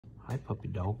Hi, puppy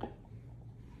dog.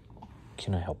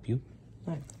 Can I help you?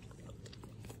 Look.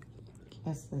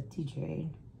 That's the teacher aid.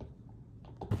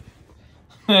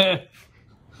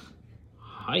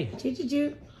 Hi.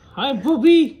 Choo-choo-choo. Hi,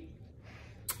 puppy.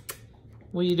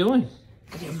 What are you doing?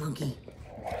 Look at monkey.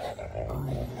 Oh,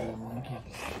 yeah, monkey.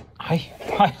 Hi.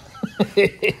 Hi.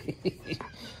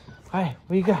 Hi.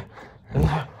 What you got?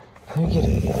 Let me get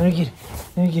it. Let me get it.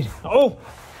 Let me get it. Oh.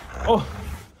 Oh.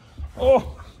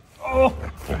 Oh. Oh.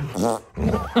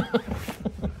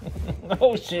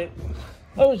 Oh, shit.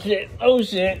 Oh, shit. Oh,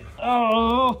 shit.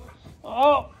 Oh.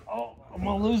 Oh. Oh. I'm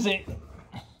going to lose it.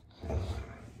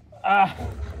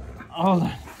 Hold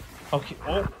on. Okay.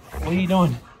 Oh. What are you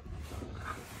doing?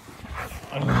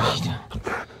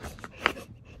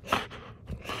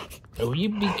 Oh, you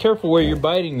be careful where you're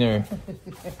biting there.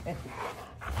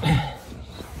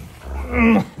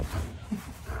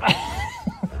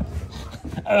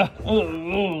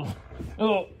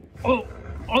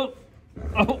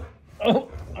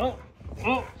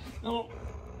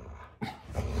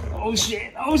 Oh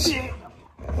shit! Oh shit!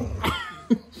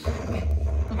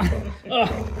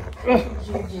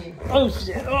 Oh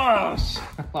shit! Oh,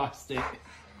 I lost it.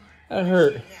 That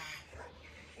hurt.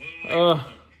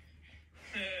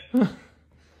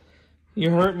 You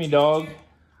hurt me, dog.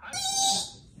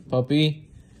 Puppy?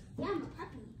 Yeah, I'm a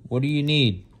puppy. What do you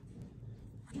need?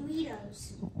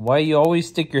 Doritos. Why you always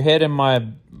stick your head in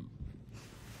my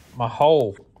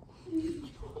hole?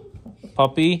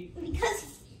 Puppy? Because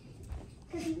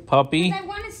Puppy? I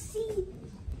want to see.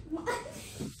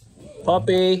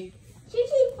 Puppy?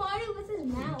 Choo-choo farted with his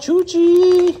mouth.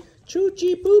 Choochie!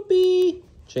 Choochie poopy!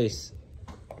 Chase.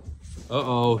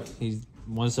 Uh-oh. He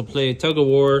wants to play tug of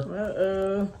war.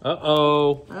 Uh-oh.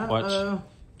 Uh-oh. Watch.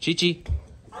 Chi-Chi.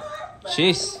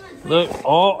 Chase. Look.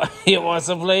 Oh, he wants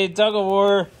to play tug of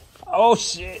war. Oh,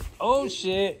 shit. Oh,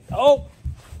 shit. Oh.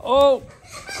 Oh.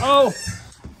 Oh.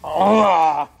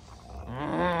 Oh.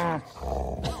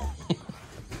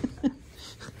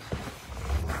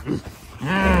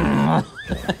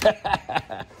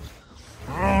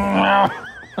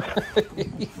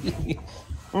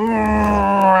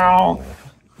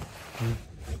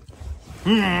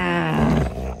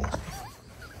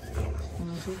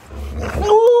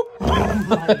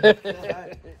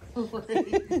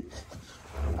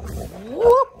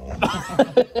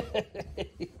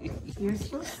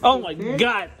 Oh my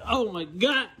god! Oh my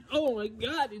god! Oh my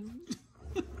god!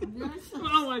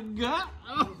 Oh my god!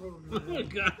 Oh my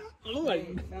god! Oh my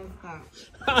god!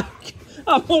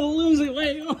 I'm gonna lose it!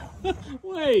 Wait!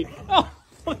 Wait! Oh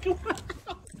fucking!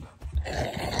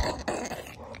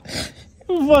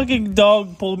 The fucking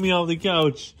dog pulled me off the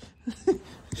couch.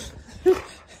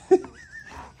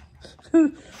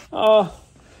 Oh,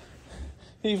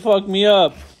 he fucked me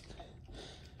up.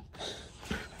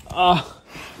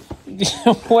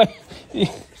 Wait.